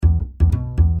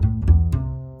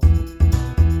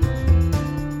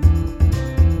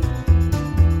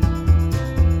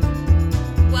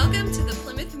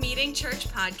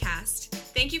podcast.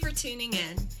 Thank you for tuning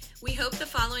in. We hope the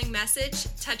following message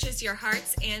touches your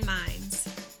hearts and minds.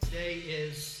 Today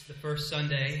is the first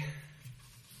Sunday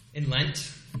in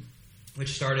Lent,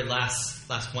 which started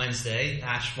last Wednesday.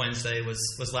 Ash Wednesday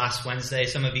was last Wednesday.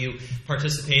 Some of you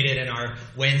participated in our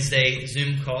Wednesday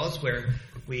Zoom calls where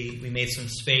we made some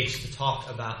space to talk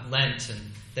about Lent and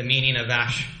the meaning of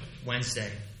Ash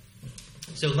Wednesday.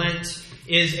 So Lent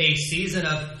is a season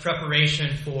of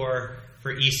preparation for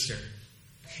Easter.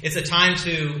 It's a time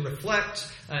to reflect,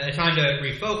 a time to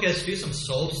refocus, do some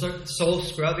soul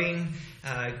scrubbing,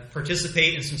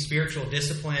 participate in some spiritual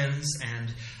disciplines.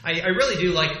 And I really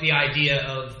do like the idea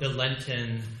of the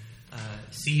Lenten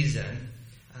season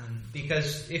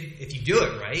because if you do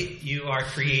it right, you are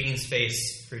creating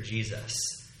space for Jesus.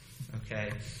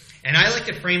 Okay? And I like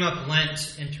to frame up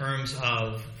Lent in terms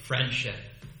of friendship,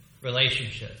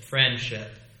 relationship, friendship.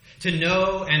 To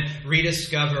know and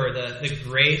rediscover the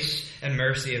grace and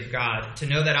mercy of God. To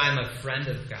know that I'm a friend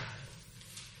of God.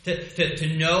 To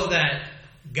know that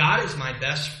God is my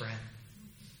best friend.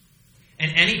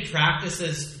 And any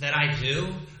practices that I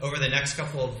do over the next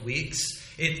couple of weeks,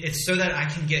 it's so that I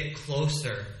can get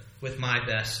closer with my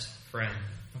best friend.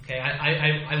 Okay,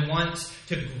 I want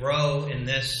to grow in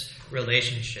this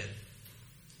relationship.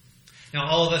 Now,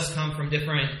 all of us come from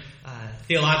different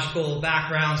theological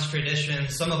backgrounds,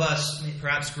 traditions. Some of us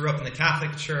perhaps grew up in the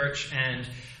Catholic Church and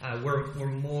we're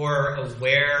more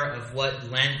aware of what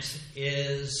Lent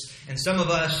is. And some of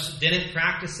us didn't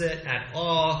practice it at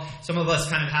all. Some of us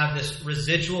kind of have this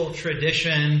residual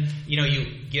tradition. You know, you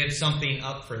give something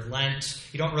up for Lent.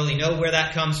 You don't really know where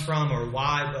that comes from or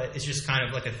why, but it's just kind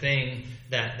of like a thing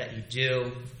that you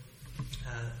do.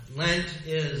 Lent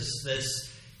is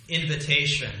this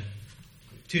invitation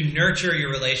to nurture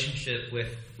your relationship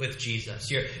with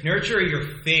Jesus. Nurture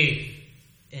your faith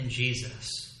in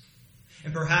Jesus.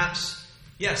 And perhaps,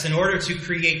 yes, in order to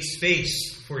create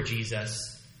space for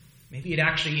Jesus, maybe it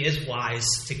actually is wise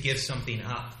to give something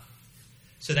up.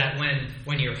 So that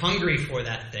when you're hungry for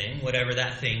that thing, whatever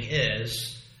that thing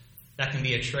is, that can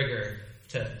be a trigger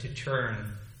to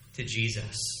turn to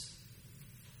Jesus.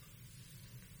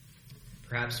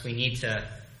 Perhaps we need to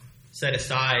set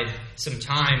aside some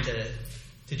time to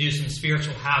do some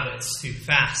spiritual habits, to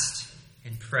fast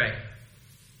and pray.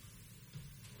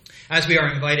 As we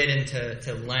are invited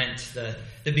into Lent,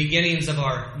 the beginnings of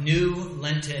our new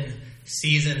Lenten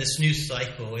season, this new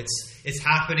cycle, it's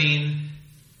happening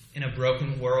in a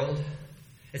broken world.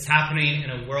 It's happening in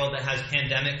a world that has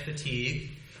pandemic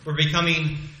fatigue. We're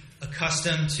becoming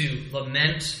accustomed to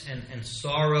lament and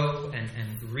sorrow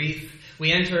and grief.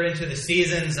 We enter into the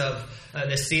seasons of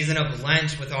this season of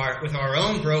Lent with our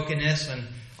own brokenness and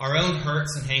our own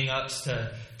hurts and hang-ups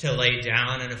to lay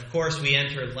down. And of course, we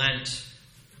enter Lent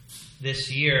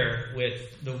this year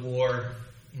with the war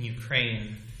in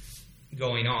Ukraine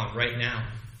going on right now.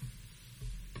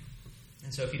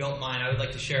 And so if you don't mind, I would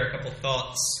like to share a couple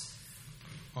thoughts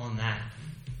on that.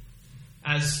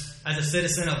 As a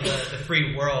citizen of the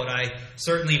free world, I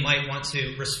certainly might want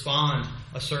to respond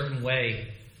a certain way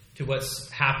to what's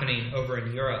happening over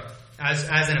in Europe.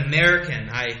 As an American,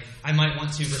 I might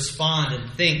want to respond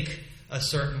and think a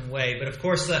certain way. But of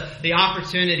course, the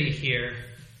opportunity here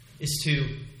is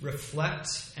to reflect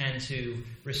and to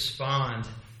respond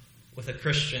with a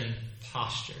Christian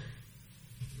posture.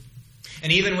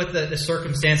 And even with the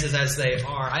circumstances as they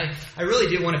are, I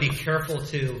really do want to be careful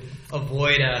to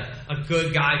avoid a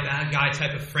good guy, bad guy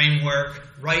type of framework,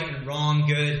 right and wrong,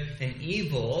 good and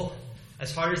evil,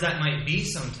 as hard as that might be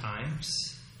sometimes.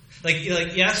 Like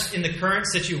yes, in the current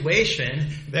situation,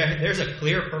 there's a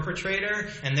clear perpetrator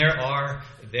and there are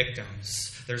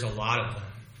victims. There's a lot of them.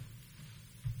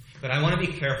 But I want to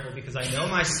be careful because I know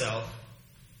myself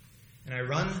and I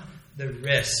run the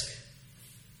risk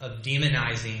of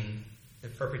demonizing the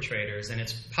perpetrators. And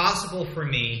it's possible for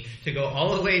me to go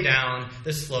all the way down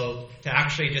the slope to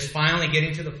actually just finally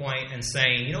getting to the point and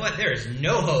saying, you know what, there is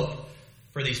no hope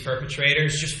for these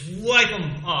perpetrators. Just wipe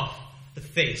them off the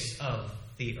face of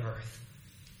the earth.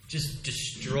 Just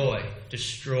destroy.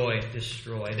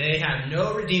 They have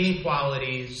no redeeming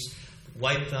qualities.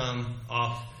 Wipe them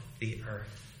off the earth.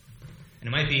 And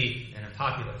it might be an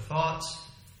unpopular thought.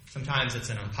 Sometimes it's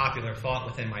an unpopular thought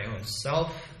within my own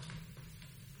self.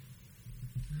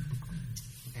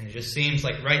 And it just seems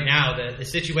like right now the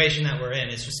situation that we're in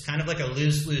is just kind of like a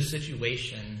lose-lose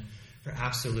situation for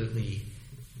absolutely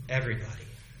everybody.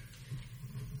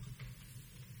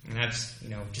 And that's,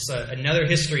 just another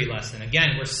history lesson.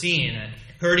 Again, we're seeing it.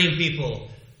 Hurting people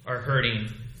are hurting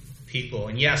people.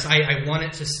 And yes, I want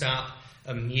it to stop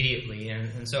immediately.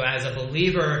 And so as a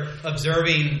believer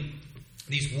observing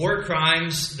these war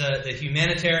crimes, the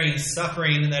humanitarian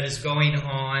suffering that is going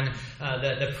on,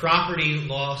 the property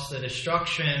loss, the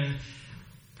destruction,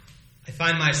 I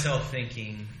find myself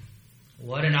thinking,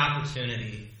 what an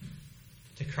opportunity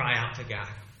to cry out to God.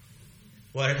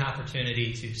 What an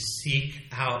opportunity to seek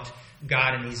out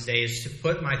God in these days, to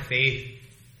put my faith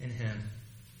in Him.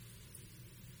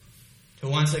 To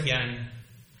once again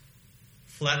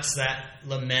flex that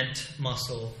lament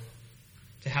muscle,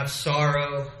 to have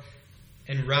sorrow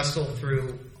and wrestle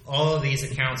through all of these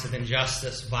accounts of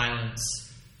injustice,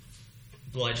 violence,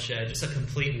 bloodshed, just a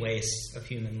complete waste of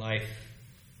human life.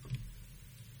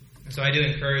 And so I do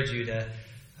encourage you to,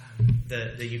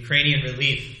 the Ukrainian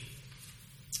relief,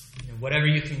 whatever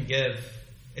you can give,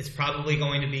 it's probably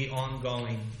going to be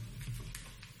ongoing.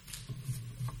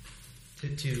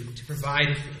 To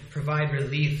provide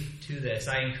relief to this,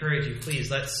 I encourage you,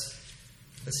 please, let's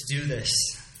do this.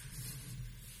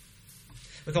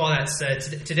 With all that said,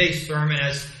 today's sermon,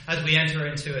 as we enter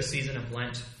into a season of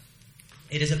Lent,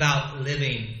 it is about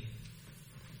living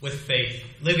with faith,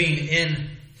 living in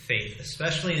faith,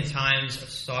 especially in times of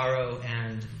sorrow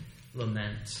and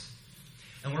lament.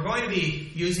 And we're going to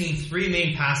be using three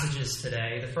main passages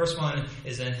today. The first one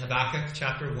is in Habakkuk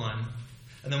chapter 1,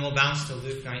 and then we'll bounce to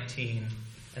Luke 19,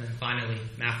 and then finally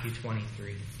Matthew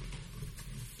 23.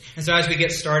 And so as we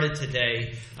get started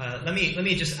today, let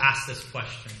me just ask this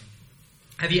question.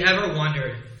 Have you ever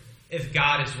wondered if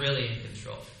God is really in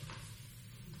control?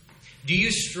 Do you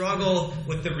struggle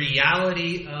with the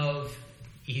reality of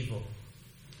evil?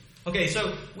 Okay,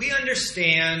 so we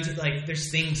understand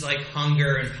there's things like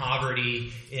hunger and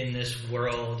poverty in this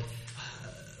world,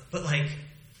 but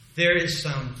there is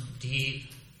some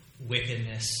deep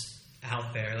wickedness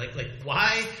out there.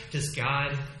 Why does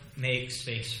God make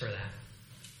space for that?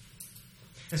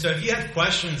 And so if you have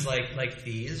questions like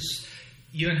these,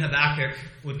 you and Habakkuk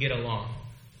would get along.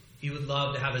 You would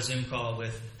love to have a Zoom call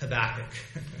with Habakkuk.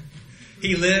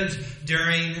 He lived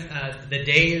during the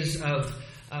days of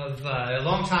a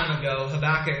long time ago.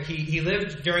 Habakkuk, he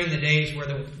lived during the days where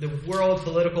the world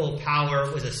political power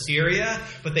was Assyria,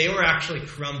 but they were actually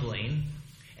crumbling,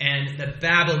 and the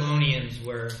Babylonians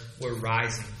were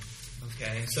rising.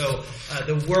 Okay, so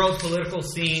the world political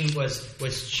scene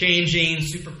was changing.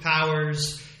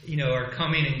 Superpowers, are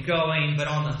coming and going, but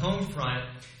on the home front,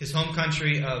 his home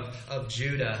country of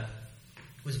Judah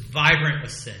was vibrant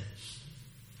with sin.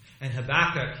 And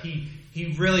Habakkuk,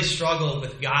 he really struggled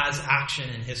with God's action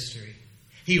in history.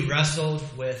 He wrestled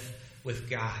with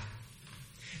God.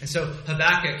 And so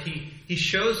Habakkuk, he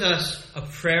shows us a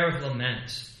prayer of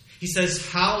lament. He says,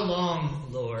 "How long,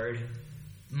 Lord,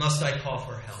 must I call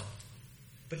for help?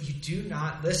 But you do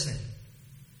not listen.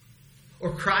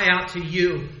 Or cry out to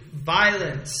you,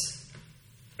 violence,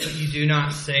 but you do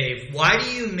not save. Why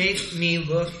do you make me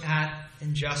look at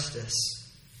injustice?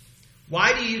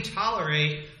 Why do you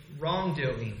tolerate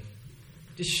wrongdoing?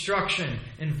 Destruction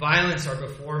and violence are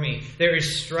before me. There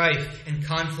is strife and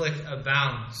conflict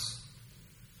abounds.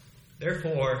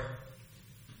 Therefore,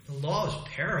 the law is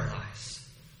paralyzed.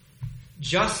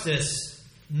 Justice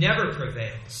never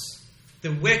prevails.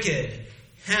 The wicked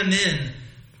hem in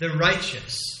the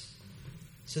righteous,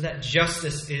 so that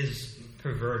justice is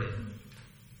perverted."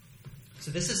 So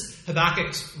this is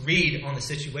Habakkuk's read on the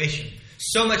situation.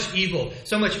 So much evil,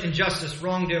 so much injustice,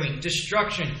 wrongdoing,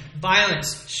 destruction,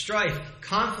 violence, strife,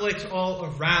 conflict all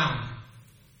around.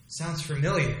 Sounds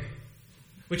familiar.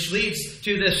 Which leads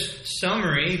to this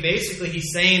summary. Basically,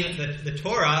 he's saying that the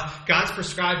Torah, God's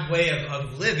prescribed way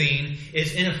of living,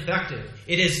 is ineffective.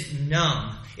 It is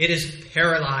numb. It is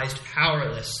paralyzed,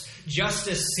 powerless.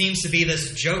 Justice seems to be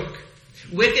this joke.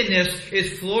 Wickedness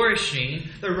is flourishing.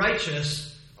 The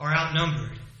righteous are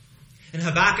outnumbered. And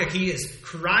Habakkuk, he is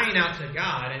crying out to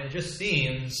God, and it just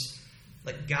seems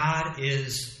like God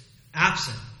is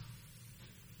absent.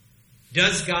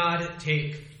 Does God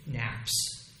take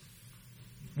naps?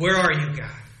 Where are you, God?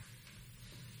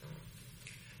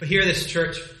 But here, this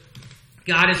church,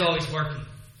 God is always working.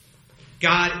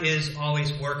 God is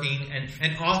always working,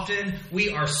 and often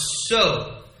we are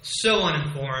so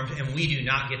uninformed, and we do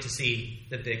not get to see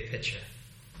the big picture.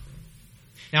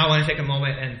 Now I want to take a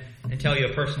moment and tell you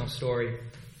a personal story.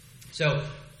 So,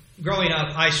 growing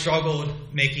up, I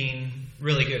struggled making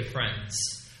really good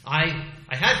friends. I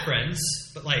had friends,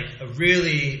 but a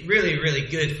really, really, really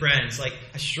good friends.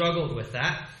 I struggled with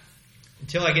that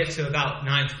until I get to about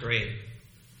 9th grade.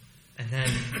 And then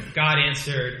God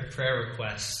answered a prayer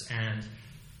request, and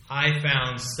I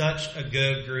found such a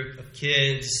good group of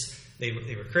kids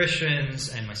they were Christians,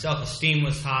 and my self-esteem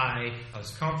was high. I was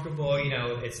comfortable.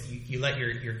 You let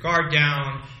your guard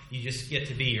down. You just get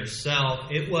to be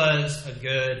yourself. It was a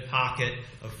good pocket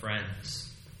of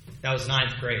friends. That was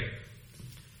 9th grade.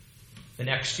 The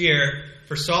next year,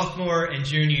 for sophomore and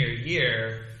junior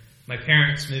year, my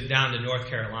parents moved down to North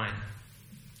Carolina,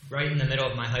 right in the middle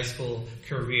of my high school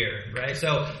career, right?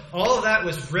 So all of that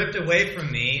was ripped away from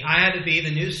me. I had to be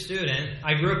the new student.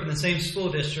 I grew up in the same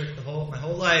school district my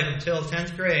whole life until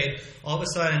 10th grade. All of a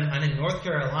sudden, I'm in North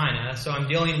Carolina, so I'm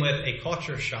dealing with a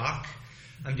culture shock.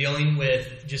 I'm dealing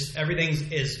with just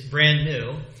everything is brand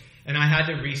new, and I had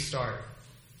to restart.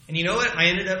 And you know what? I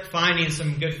ended up finding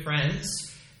some good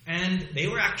friends, and they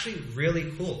were actually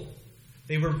really cool.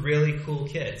 They were really cool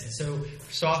kids. And so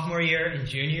sophomore year and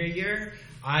junior year,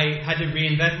 I had to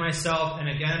reinvent myself, and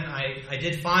again, I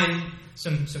did find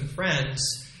some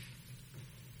friends,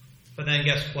 but then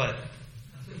guess what?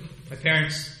 My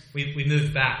parents, we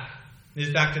moved back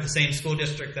to the same school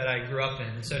district that I grew up in.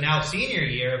 And so now senior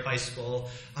year of high school,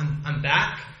 I'm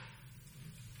back,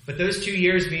 but those 2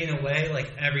 years being away,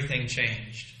 like everything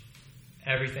changed.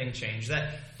 Everything changed.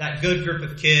 That good group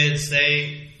of kids,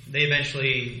 they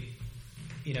eventually,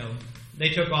 they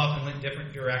took off and went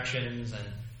different directions, and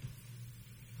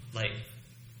like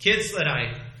kids that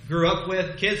I grew up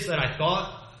with, kids that I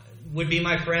thought would be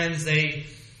my friends, they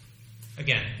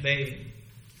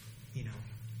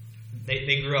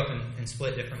grew up and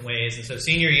split different ways. And so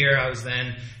senior year, I was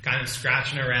then kind of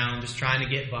scratching around, just trying to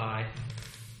get by.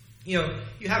 You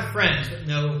have friends, but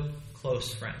no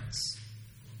close friends.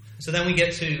 So then we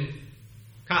get to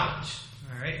college,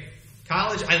 all right?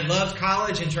 College, I loved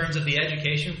college in terms of the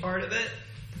education part of it,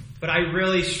 but I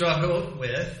really struggled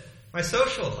with my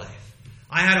social life.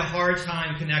 I had a hard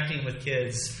time connecting with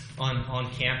kids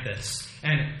on campus.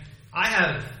 And I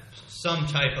have some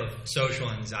type of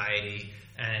social anxiety,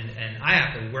 and I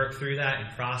have to work through that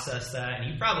and process that.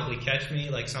 And you probably catch me,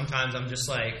 like sometimes I'm just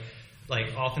like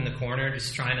off in the corner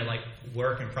just trying to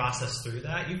work and process through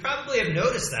that. You probably have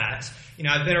noticed that.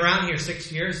 I've been around here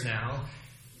 6 years now.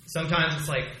 Sometimes it's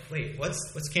like, wait,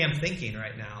 what's Cam thinking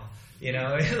right now?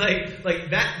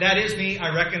 That is me.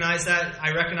 I recognize that.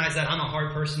 I'm a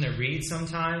hard person to read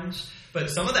sometimes. But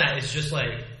some of that is just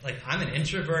like I'm an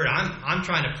introvert. I'm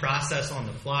trying to process on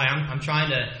the fly. I'm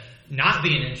trying to not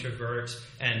be an introvert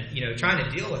and trying to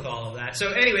deal with all of that.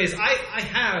 So anyways, I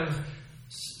have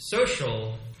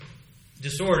social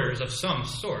disorders of some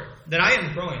sort that I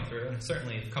am growing through, and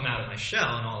certainly have come out of my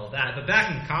shell and all of that. But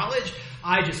back in college,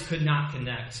 I just could not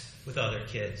connect with other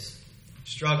kids.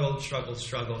 Struggled.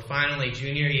 Finally,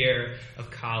 junior year of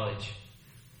college,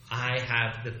 I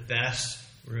have the best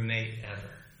roommate ever.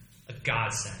 A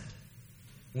godsend.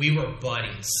 We were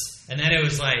buddies. And then it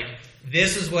was like,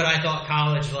 this is what I thought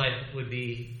college life would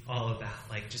be all about.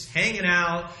 Just hanging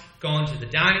out, going to the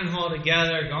dining hall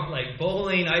together, going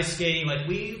bowling, ice skating.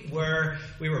 We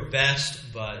were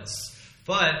best buds.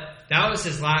 But that was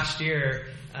his last year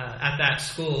at that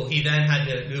school. He then had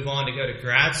to move on to go to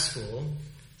grad school.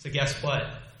 So guess what?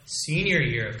 Senior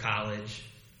year of college,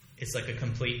 it's like a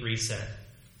complete reset.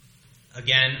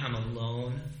 Again, I'm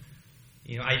alone.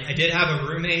 I did have a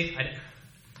roommate.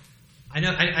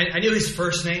 I knew his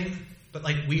first name, but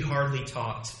we hardly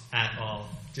talked at all.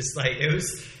 Just it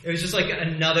was just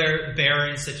another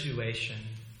barren situation.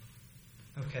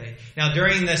 Okay. Now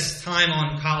during this time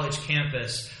on college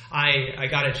campus, I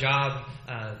got a job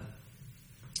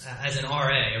as an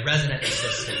RA, a resident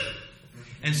assistant.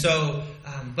 And so,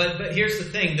 but here's the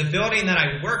thing: the building that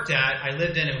I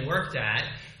lived in and worked at,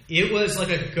 it was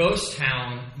like a ghost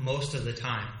town most of the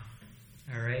time.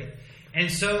 All right, and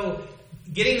so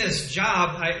getting this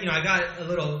job, I got a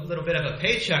little bit of a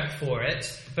paycheck for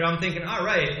it, but I'm thinking, all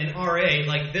right, an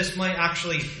RA, this might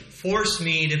actually force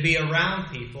me to be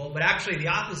around people, but actually the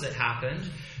opposite happened,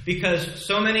 because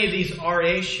so many of these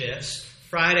RA shifts,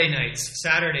 Friday nights,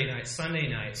 Saturday nights, Sunday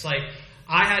nights,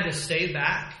 I had to stay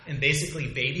back and basically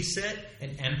babysit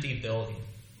an empty building.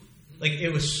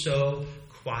 It was so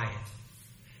quiet.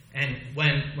 And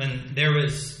when there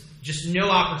was just no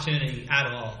opportunity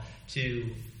at all to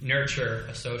nurture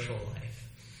a social life.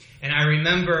 And I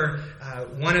remember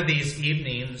one of these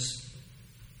evenings,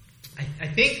 I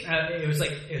think it was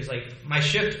like my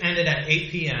shift ended at 8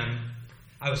 p.m.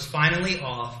 I was finally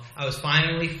off. I was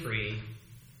finally free.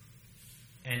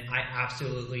 And I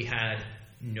absolutely had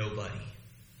nobody.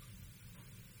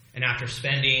 And after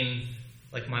spending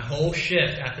my whole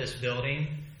shift at this building,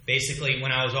 basically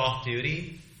when I was off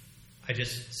duty, I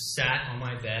just sat on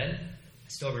my bed. I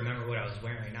still remember what I was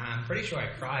wearing. I'm pretty sure I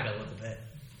cried a little bit.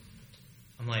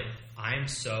 I'm like, I'm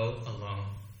so alone.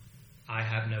 I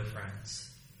have no friends.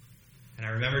 And I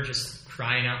remember just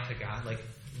crying out to God, like,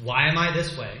 why am I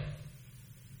this way?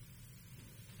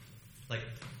 Like,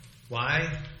 why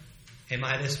am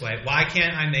I this way? Why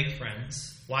can't I make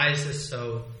friends? Why is this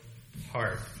so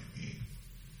hard?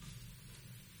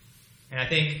 And I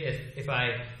think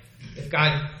if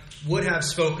God would have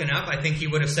spoken up, I think he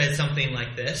would have said something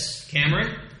like this: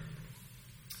 Cameron,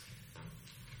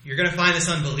 you're going to find this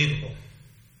unbelievable.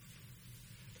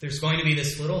 There's going to be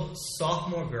this little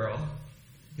sophomore girl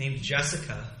named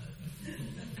Jessica,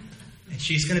 and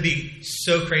she's going to be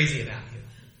so crazy about you,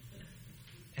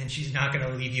 and she's not going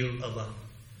to leave you alone.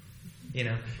 You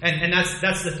know, and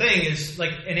that's the thing, is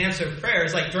like an answer of prayer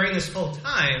is like during this whole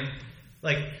time,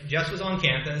 like Jess was on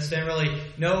campus, didn't really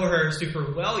know her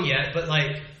super well yet, but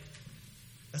like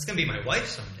that's going to be my wife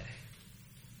someday.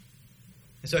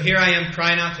 And so here I am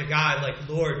crying out to God, like,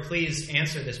 Lord, please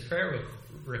answer this prayer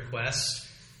request.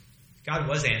 God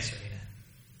was answering it.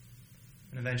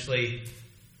 And eventually,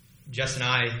 Jess and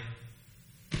I,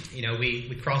 you know,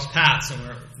 we crossed paths, and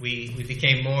we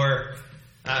became more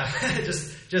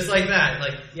just like that.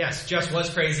 Like, yes, Jess was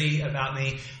crazy about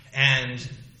me, and,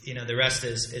 you know, the rest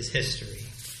is history.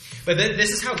 But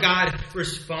this is how God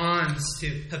responds to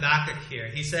Habakkuk here.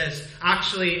 He says,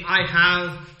 actually, I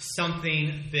have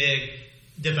something big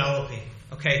developing.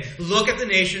 Okay, look at the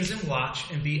nations and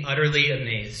watch and be utterly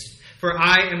amazed. For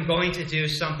I am going to do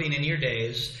something in your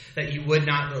days that you would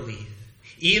not believe,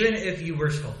 even if you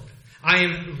were told. I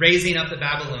am raising up the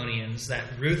Babylonians, that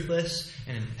ruthless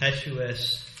and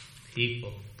impetuous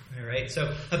people. All right,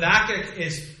 so Habakkuk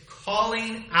is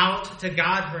calling out to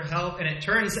God for help, and it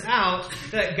turns out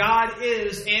that God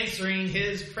is answering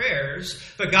his prayers,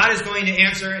 but God is going to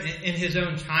answer in his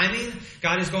own timing.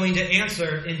 God is going to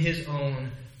answer in his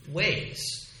own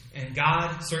ways. And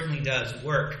God certainly does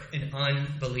work in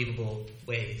unbelievable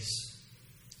ways.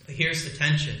 But here's the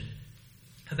tension.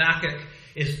 Habakkuk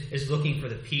is looking for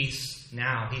the peace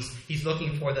now. He's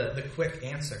looking for the quick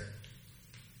answer.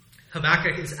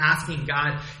 Habakkuk is asking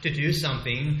God to do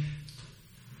something,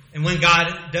 and when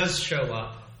God does show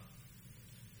up,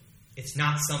 it's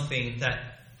not something that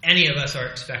any of us are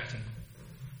expecting.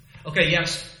 Okay,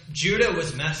 yes, Judah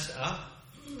was messed up,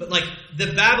 but like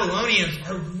the Babylonians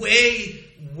are way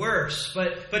worse.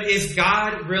 But is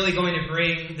God really going to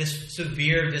bring this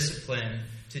severe discipline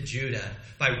to Judah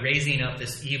by raising up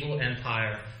this evil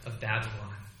empire of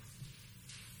Babylon?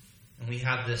 And we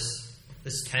have this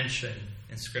tension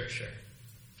in Scripture.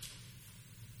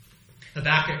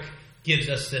 Habakkuk gives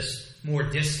us this more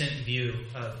distant view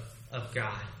of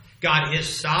God. God is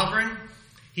sovereign,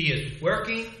 he is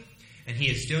working, and he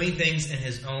is doing things in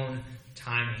his own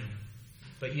timing.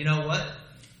 But you know what?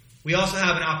 We also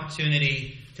have an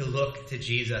opportunity to look to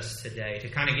Jesus today, to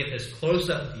kind of get this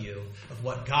close-up view of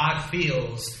what God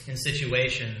feels in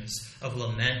situations of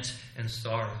lament and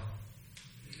sorrow.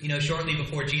 You know, shortly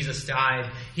before Jesus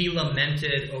died, he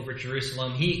lamented over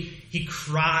Jerusalem. He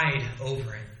cried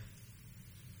over it.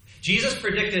 Jesus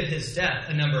predicted his death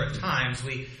a number of times.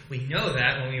 We know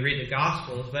that when we read the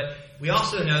Gospels, but we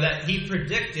also know that he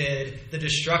predicted the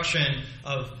destruction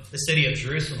of the city of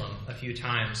Jerusalem a few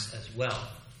times as well,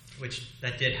 which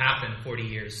that did happen 40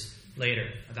 years later,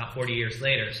 about 40 years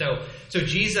later. So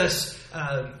Jesus,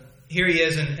 here he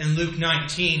is in Luke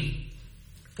 19,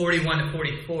 41 to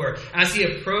 44. As he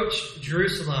approached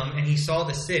Jerusalem and he saw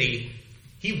the city,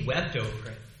 he wept over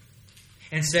it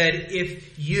and said,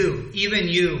 if you, even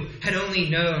you, had only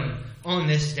known on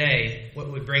this day what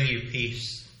would bring you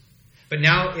peace. But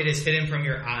now it is hidden from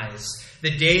your eyes.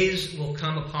 The days will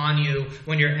come upon you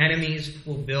when your enemies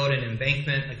will build an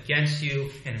embankment against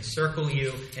you and encircle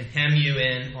you and hem you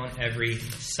in on every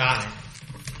side.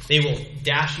 They will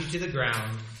dash you to the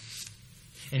ground,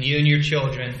 and you and your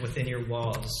children within your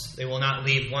walls. They will not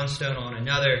leave one stone on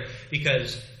another,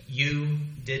 because you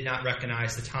did not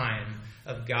recognize the time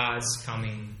of God's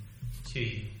coming to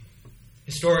you.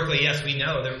 Historically, yes, we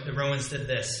know the Romans did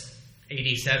this,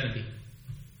 AD 70.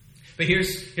 But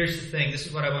here's the thing. This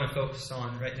is what I want to focus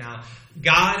on right now.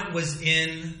 God was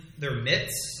in their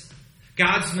midst.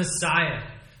 God's Messiah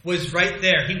was right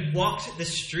there. He walked the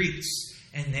streets,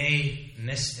 and they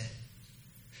missed it.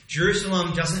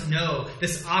 Jerusalem doesn't know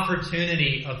this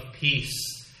opportunity of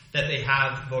peace that they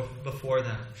have before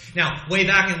them. Now, way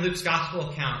back in Luke's gospel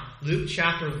account, Luke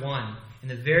chapter 1, in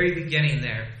the very beginning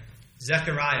there,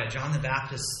 Zechariah, John the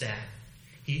Baptist's dad,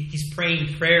 he's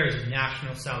praying prayers of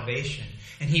national salvation.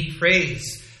 And he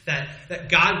prays that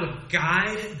God would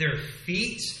guide their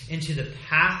feet into the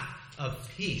path of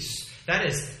peace. That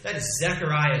is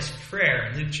Zechariah's prayer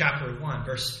in Luke chapter 1,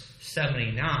 verse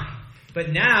 79.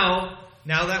 But now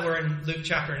that we're in Luke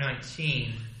chapter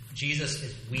 19, Jesus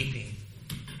is weeping.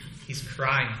 He's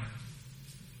crying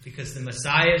because the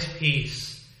Messiah's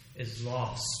peace is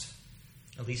lost,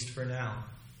 at least for now,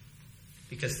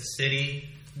 because the city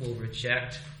will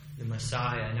reject the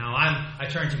Messiah. Now, I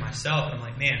turn to myself and I'm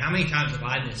like, man, how many times have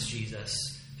I missed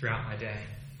Jesus throughout my day?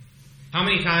 How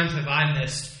many times have I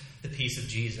missed the peace of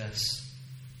Jesus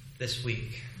this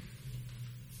week?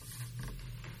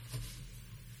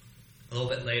 A little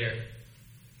bit later,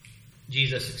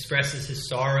 Jesus expresses his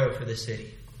sorrow for the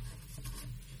city.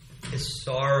 His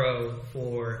sorrow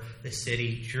for the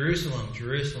city. Jerusalem,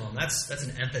 Jerusalem. That's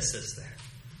an emphasis there.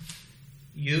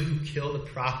 You who kill the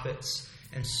prophets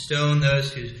and stone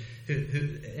those who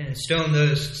stone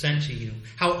those sent to you.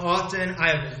 How often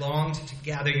I have longed to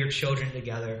gather your children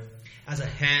together, as a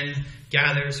hen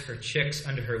gathers her chicks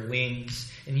under her wings,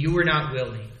 and you were not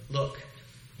willing. Look,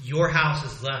 your house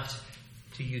is left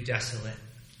to you desolate.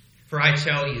 For I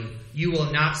tell you, you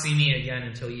will not see me again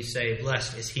until you say,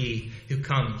 blessed is he who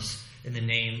comes in the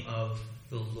name of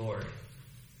the Lord.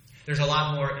 There's a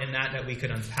lot more in that we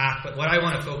could unpack, but what I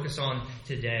want to focus on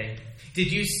today,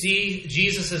 did you see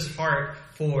Jesus' heart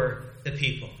for the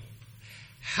people?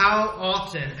 How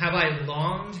often have I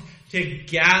longed to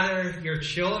gather your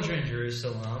children,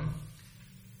 Jerusalem,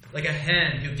 like a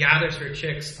hen who gathers her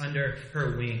chicks under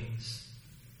her wings,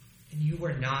 and you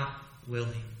were not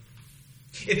willing.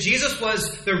 If Jesus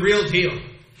was the real deal,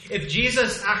 if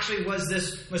Jesus actually was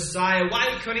this Messiah,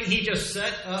 why couldn't he just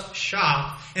set up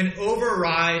shop and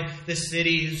override the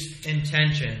city's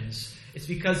intentions? It's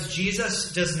because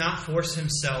Jesus does not force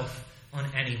himself on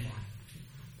anyone.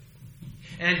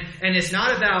 And it's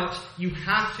not about you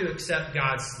have to accept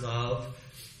God's love.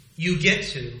 You get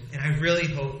to, and I really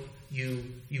hope you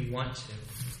want to.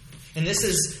 And this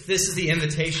is the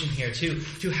invitation here,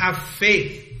 to have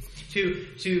faith.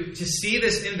 To see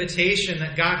this invitation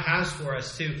that God has for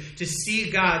us, to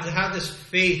see God, to have this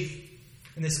faith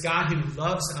in this God who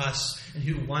loves us and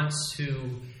who wants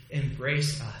to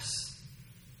embrace us.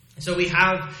 And so we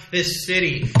have this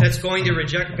city that's going to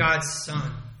reject God's Son.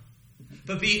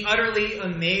 But be utterly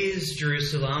amazed,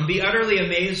 Jerusalem. Be utterly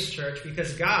amazed, church,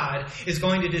 because God is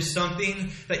going to do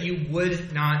something that you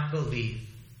would not believe.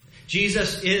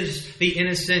 Jesus is the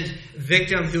innocent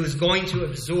victim who is going to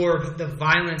absorb the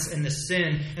violence and the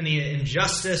sin and the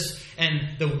injustice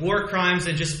and the war crimes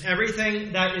and just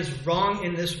everything that is wrong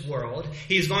in this world.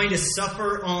 He is going to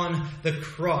suffer on the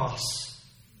cross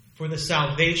for the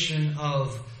salvation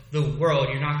of the world.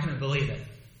 You're not going to believe it.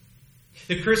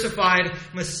 The crucified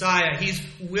Messiah, he's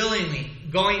willingly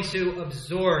going to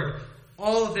absorb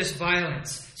all of this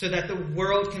violence so that the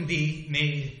world can be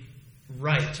made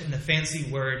right. And the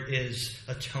fancy word is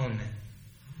atonement.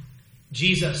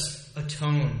 Jesus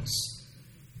atones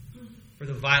for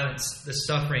the violence, the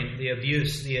suffering, the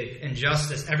abuse, the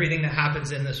injustice, everything that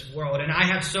happens in this world. And I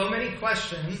have so many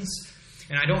questions,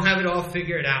 and I don't have it all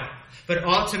figured out. But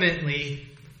ultimately,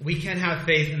 we can have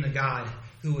faith in the God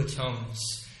who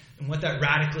atones. And what that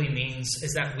radically means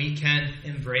is that we can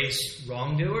embrace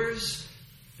wrongdoers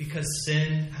because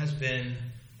sin has been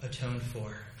atoned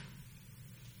for.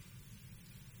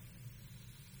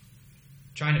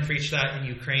 Trying to preach that in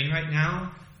Ukraine right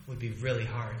now would be really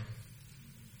hard.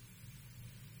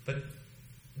 But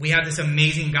we have this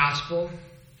amazing gospel,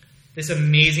 this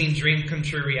amazing dream come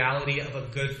true reality of a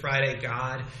Good Friday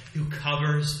God who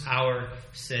covers our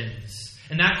sins.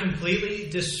 And that completely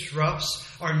disrupts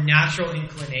our natural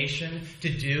inclination to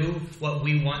do what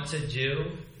we want to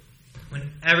do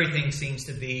when everything seems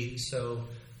to be so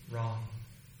wrong.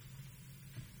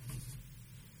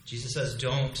 Jesus says,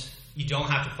 you don't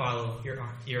have to follow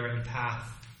your own path.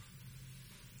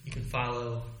 You can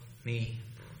follow me.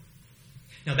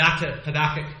 Now back to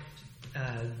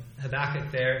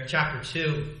Habakkuk there, chapter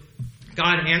 2.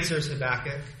 God answers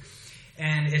Habakkuk.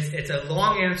 And it's a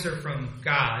long answer from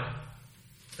God.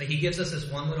 But he gives us this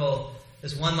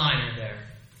one-liner there.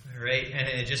 All right? And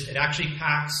it actually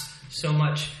packs so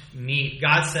much meat.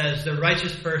 God says, the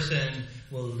righteous person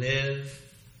will live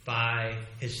by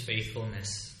his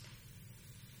faithfulness.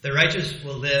 The righteous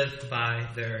will live by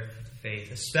their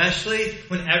faith. Especially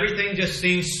when everything just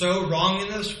seems so wrong in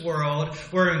this world,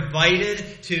 we're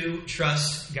invited to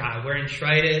trust God. We're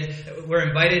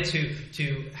invited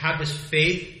to have this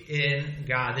faith in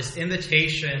God. This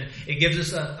invitation, it gives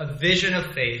us a vision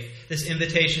of faith. This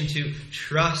invitation to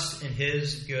trust in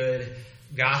his good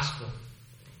gospel.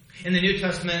 In the New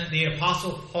Testament, the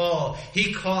Apostle Paul,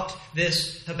 he caught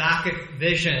this Habakkuk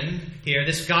vision here,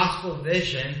 this gospel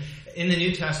vision. In the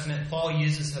New Testament, Paul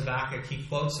uses Habakkuk. He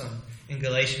quotes him in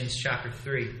Galatians chapter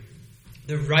 3.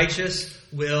 The righteous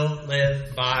will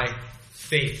live by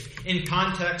faith. In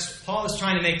context, Paul is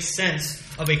trying to make sense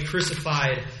of a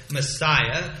crucified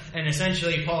Messiah. And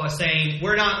essentially, Paul is saying,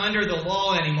 we're not under the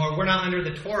law anymore. We're not under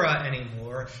the Torah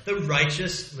anymore. The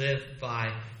righteous live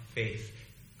by faith.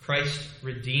 Christ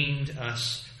redeemed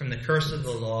us from the curse of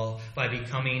the law by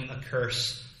becoming a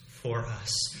curse for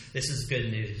us. This is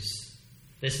good news.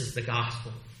 This is the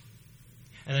gospel.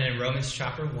 And then in Romans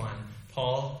chapter 1,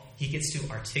 Paul, he gets to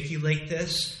articulate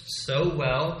this so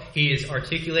well. He is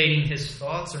articulating his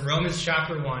thoughts. In Romans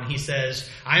chapter 1, he says,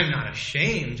 I am not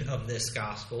ashamed of this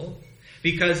gospel,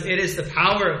 because it is the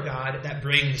power of God that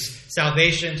brings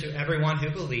salvation to everyone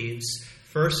who believes,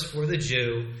 first for the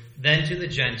Jew, then to the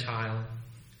Gentile.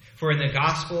 For in the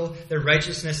gospel, the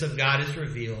righteousness of God is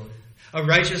revealed, a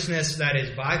righteousness that is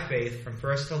by faith from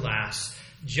first to last,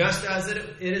 just as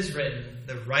it is written,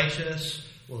 the righteous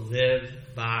will live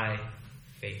by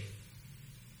faith.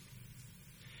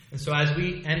 And so as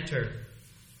we enter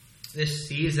this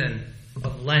season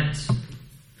of Lent,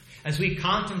 as we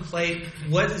contemplate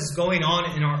what is going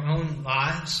on in our own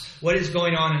lives, what is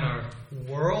going on in our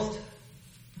world,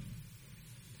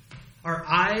 our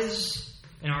eyes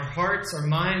and our hearts, our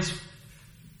minds,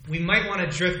 we might want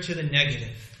to drift to the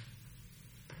negative.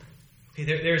 Okay,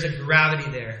 there's a gravity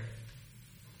there.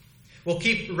 We'll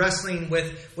keep wrestling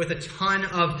with a ton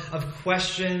of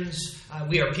questions.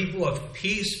 We are people of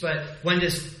peace, but when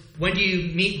do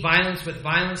you meet violence with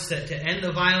violence to end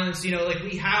the violence?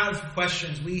 We have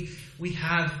questions. We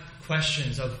have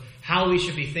questions of how we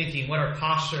should be thinking, what our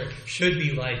posture should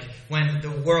be like when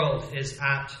the world is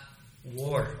at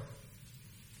war.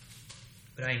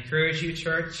 But I encourage you,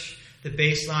 church, the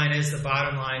baseline is, the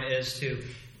bottom line is to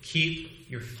keep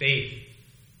your faith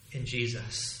in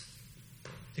Jesus.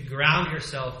 To ground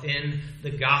yourself in the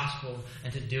gospel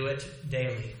and to do it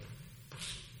daily.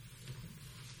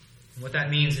 And what that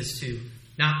means is to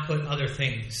not put other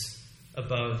things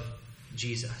above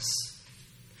Jesus.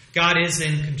 God is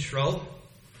in control.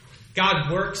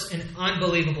 God works in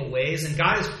unbelievable ways, and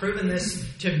God has proven this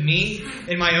to me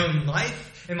in my own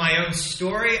life. In my own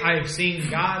story, I have seen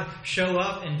God show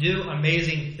up and do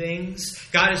amazing things.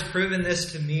 God has proven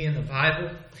this to me in the Bible.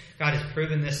 God has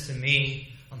proven this to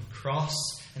me on the cross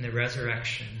and the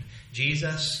resurrection.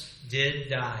 Jesus did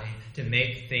die to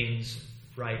make things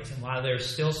right. And while there's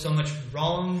still so much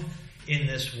wrong in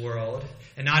this world,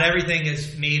 and not everything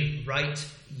is made right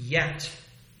yet,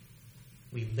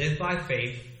 we live by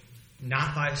faith,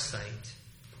 not by sight.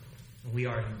 And we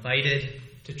are invited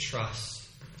to trust.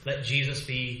 Let Jesus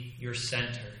be your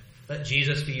center. Let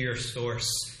Jesus be your source,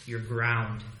 your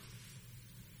ground.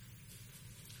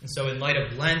 And so in light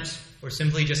of Lent, or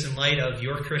simply just in light of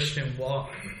your Christian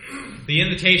walk, the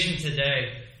invitation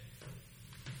today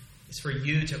is for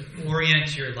you to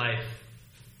orient your life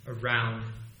around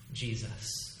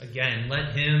Jesus. Again,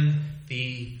 let him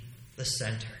be the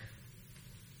center.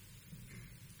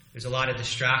 There's a lot of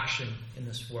distraction in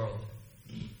this world.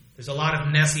 There's a lot of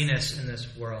messiness in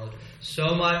this world.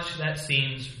 So much that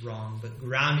seems wrong. But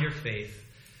ground your faith.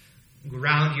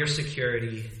 Ground your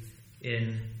security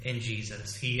in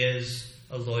Jesus. He is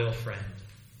a loyal friend.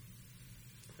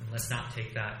 And let's not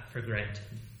take that for granted.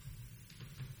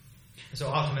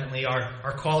 So ultimately,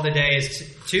 our call today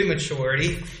is to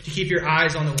maturity, to keep your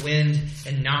eyes on the wind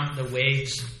and not the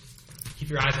waves. Keep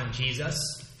your eyes on Jesus,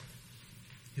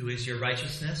 who is your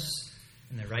righteousness,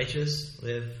 and the righteous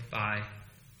live by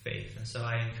faith. And so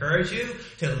I encourage you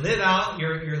to live out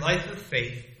your life of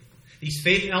faith. These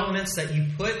faith elements that you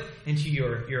put into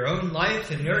your own life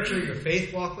to nurture your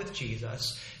faith walk with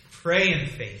Jesus. Pray in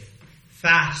faith.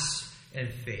 Fast in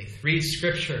faith. Read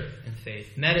Scripture in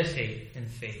faith. Meditate in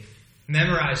faith.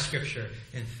 Memorize Scripture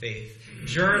in faith.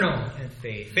 Journal in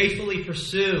faith. Faithfully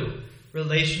pursue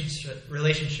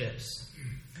relationships.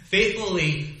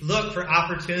 Faithfully look for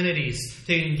opportunities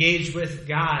to engage with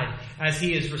God as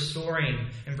He is restoring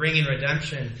and bringing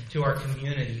redemption to our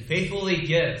community. Faithfully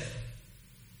give.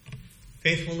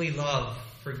 Faithfully love.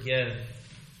 Forgive.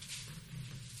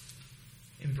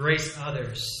 Embrace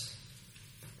others.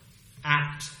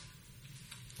 Act.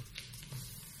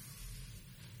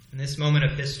 In this moment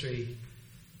of history,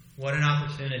 what an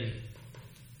opportunity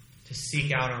to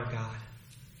seek out our God.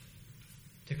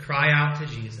 To cry out to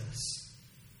Jesus.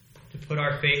 To put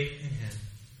our faith in Him.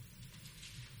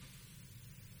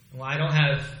 Well, I don't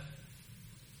have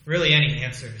really any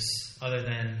answers other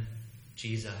than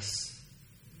Jesus.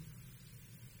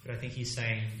 But I think He's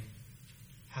saying,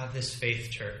 have this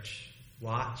faith, church.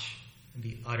 Watch and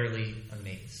be utterly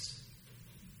amazed.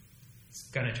 It's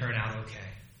going to turn out okay.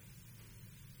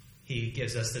 He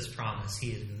gives us this promise.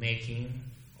 He is making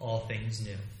all things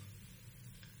new.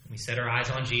 We set our eyes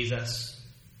on Jesus,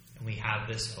 and we have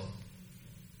this hope.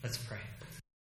 Let's pray.